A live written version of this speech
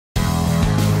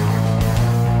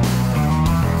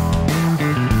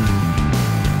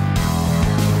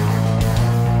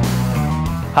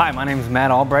Hi, my name is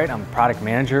Matt Albright. I'm a product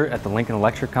manager at the Lincoln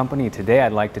Electric Company. Today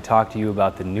I'd like to talk to you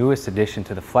about the newest addition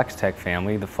to the Flextec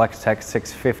family, the Flextec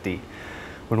 650.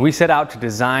 When we set out to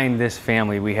design this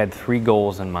family, we had three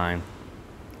goals in mind.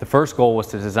 The first goal was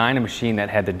to design a machine that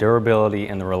had the durability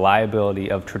and the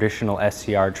reliability of traditional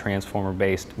SCR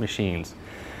transformer-based machines.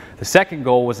 The second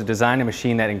goal was to design a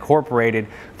machine that incorporated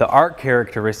the arc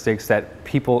characteristics that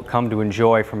people come to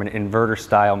enjoy from an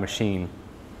inverter-style machine.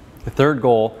 The third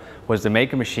goal was to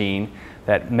make a machine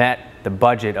that met the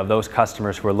budget of those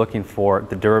customers who are looking for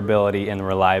the durability and the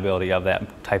reliability of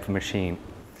that type of machine.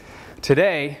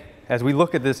 Today, as we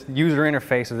look at this user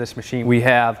interface of this machine, we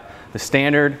have the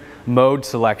standard mode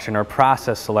selection or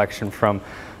process selection from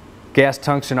gas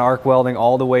tungsten arc welding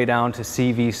all the way down to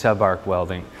CV sub-arc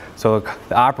welding. So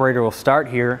the operator will start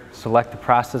here, select the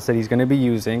process that he's going to be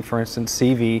using, for instance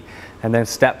CV, and then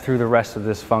step through the rest of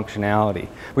this functionality.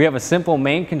 We have a simple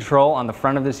main control on the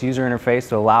front of this user interface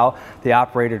to allow the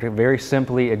operator to very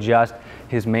simply adjust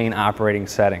his main operating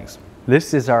settings.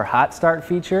 This is our hot start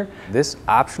feature. This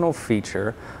optional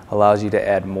feature allows you to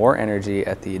add more energy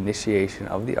at the initiation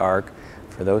of the arc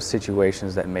for those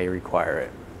situations that may require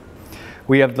it.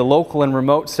 We have the local and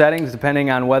remote settings depending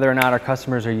on whether or not our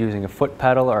customers are using a foot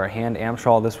pedal or a hand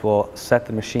Amtrol. This will set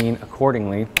the machine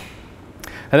accordingly.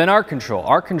 And then arc control.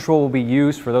 Arc control will be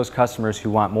used for those customers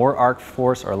who want more arc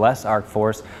force or less arc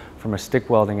force from a stick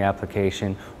welding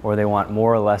application, or they want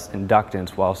more or less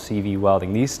inductance while CV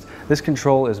welding. This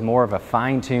control is more of a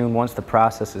fine-tune once the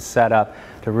process is set up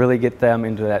to really get them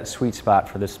into that sweet spot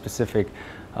for the specific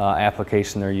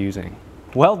application they're using.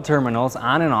 Weld terminals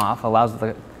on and off allows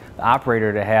the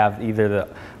operator to have either the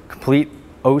complete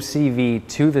OCV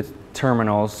to the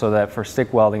terminals so that for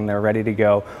stick welding they're ready to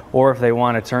go, or if they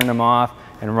want to turn them off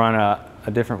and run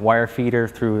a different wire feeder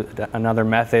through another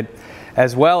method,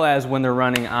 as well as when they're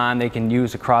running on, they can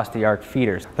use across the arc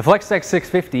feeders. The Flextec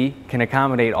 650 can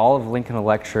accommodate all of Lincoln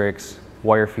Electric's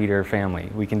wire feeder family.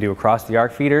 We can do across the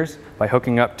arc feeders by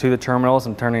hooking up to the terminals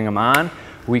and turning them on.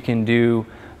 We can do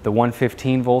the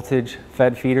 115 voltage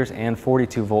fed feeders and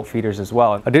 42 volt feeders as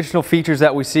well. Additional features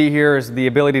that we see here is the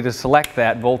ability to select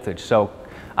that voltage. So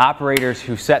operators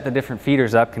who set the different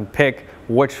feeders up can pick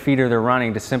which feeder they're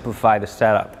running to simplify the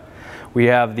setup. We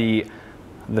have the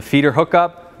feeder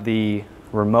hookup, the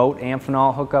remote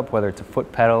Amphenol hookup, whether it's a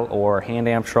foot pedal or hand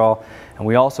Amtrol, and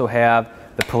we also have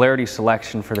the polarity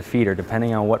selection for the feeder.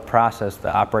 Depending on what process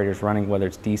the operator is running, whether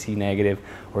it's DC negative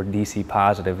or DC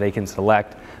positive, they can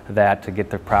select that to get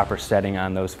the proper setting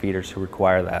on those feeders who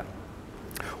require that.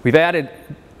 We've added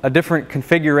a different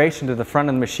configuration to the front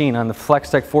of the machine. On the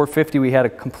Flextec 450 we had a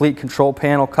complete control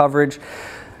panel coverage.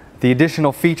 The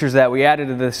additional features that we added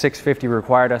to the 650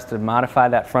 required us to modify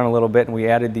that front a little bit, and we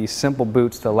added these simple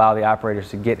boots to allow the operators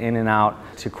to get in and out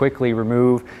to quickly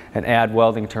remove and add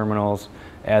welding terminals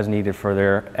as needed for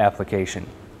their application.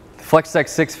 The Flextec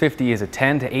 650 is a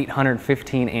 10 to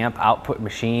 815 amp output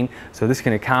machine, so this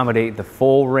can accommodate the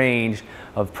full range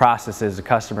of processes a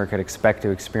customer could expect to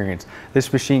experience.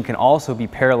 This machine can also be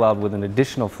paralleled with an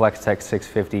additional Flextec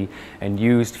 650 and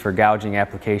used for gouging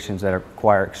applications that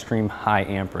require extreme high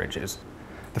amperages.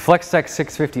 The Flextec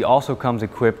 650 also comes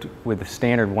equipped with the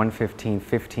standard 115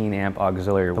 15 amp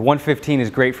auxiliary. The 115 is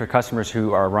great for customers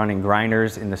who are running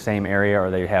grinders in the same area, or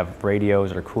they have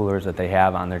radios or coolers that they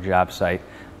have on their job site.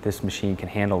 This machine can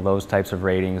handle those types of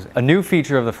ratings. A new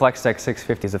feature of the Flextec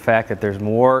 650 is the fact that there's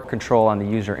more control on the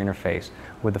user interface.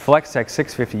 With the Flextec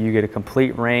 650 you get a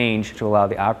complete range to allow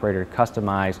the operator to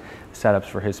customize setups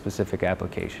for his specific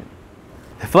application.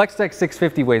 The Flextec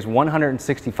 650 weighs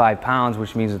 165 pounds,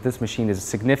 which means that this machine is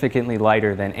significantly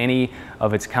lighter than any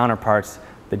of its counterparts,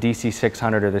 the DC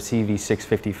 600 or the CV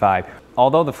 655.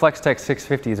 Although the Flextec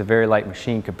 650 is a very light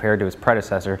machine compared to its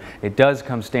predecessor, it does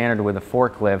come standard with a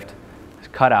forklift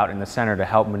cutout in the center to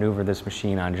help maneuver this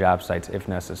machine on job sites if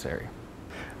necessary.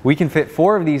 We can fit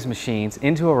 4 of these machines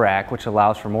into a rack, which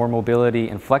allows for more mobility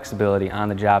and flexibility on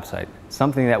the job site,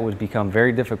 something that would become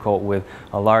very difficult with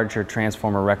a larger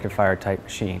transformer rectifier type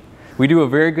machine. We do a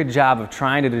very good job of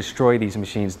trying to destroy these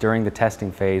machines during the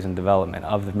testing phase and development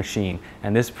of the machine,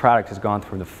 and this product has gone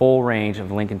through the full range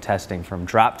of Lincoln testing, from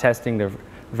drop testing to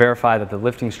verify that the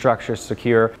lifting structure is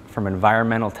secure, from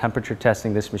environmental temperature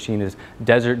testing. This machine is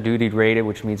desert duty rated,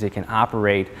 which means it can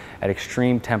operate at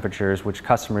extreme temperatures, which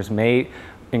customers may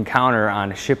encounter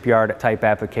on shipyard type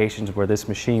applications where this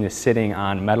machine is sitting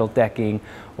on metal decking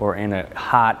or in a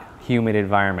hot, humid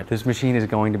environment. This machine is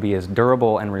going to be as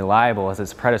durable and reliable as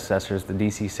its predecessors, the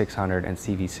DC 600 and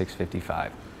CV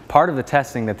 655. Part of the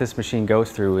testing that this machine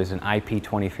goes through is an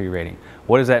IP23 rating.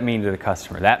 What does that mean to the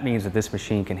customer? That means that this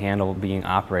machine can handle being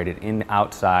operated in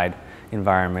outside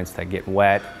environments that get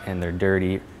wet and they're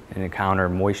dirty and encounter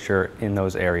moisture in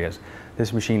those areas.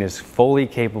 This machine is fully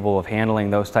capable of handling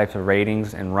those types of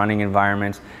ratings and running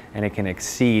environments, and it can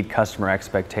exceed customer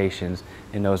expectations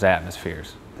in those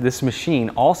atmospheres. This machine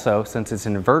also, since it's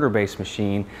an inverter-based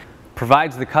machine,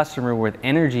 provides the customer with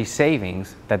energy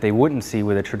savings that they wouldn't see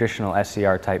with a traditional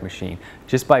SCR type machine.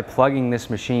 Just by plugging this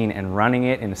machine and running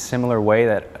it in a similar way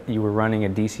that you were running a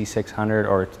DC600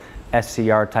 or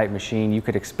SCR type machine, you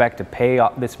could expect to pay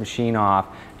this machine off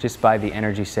just by the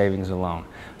energy savings alone.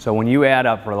 So when you add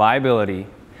up reliability,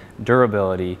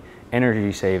 durability,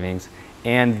 energy savings,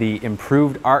 and the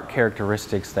improved arc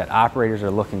characteristics that operators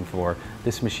are looking for,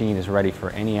 this machine is ready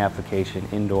for any application,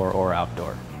 indoor or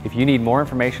outdoor. If you need more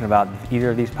information about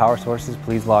either of these power sources,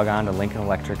 please log on to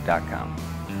lincolnelectric.com.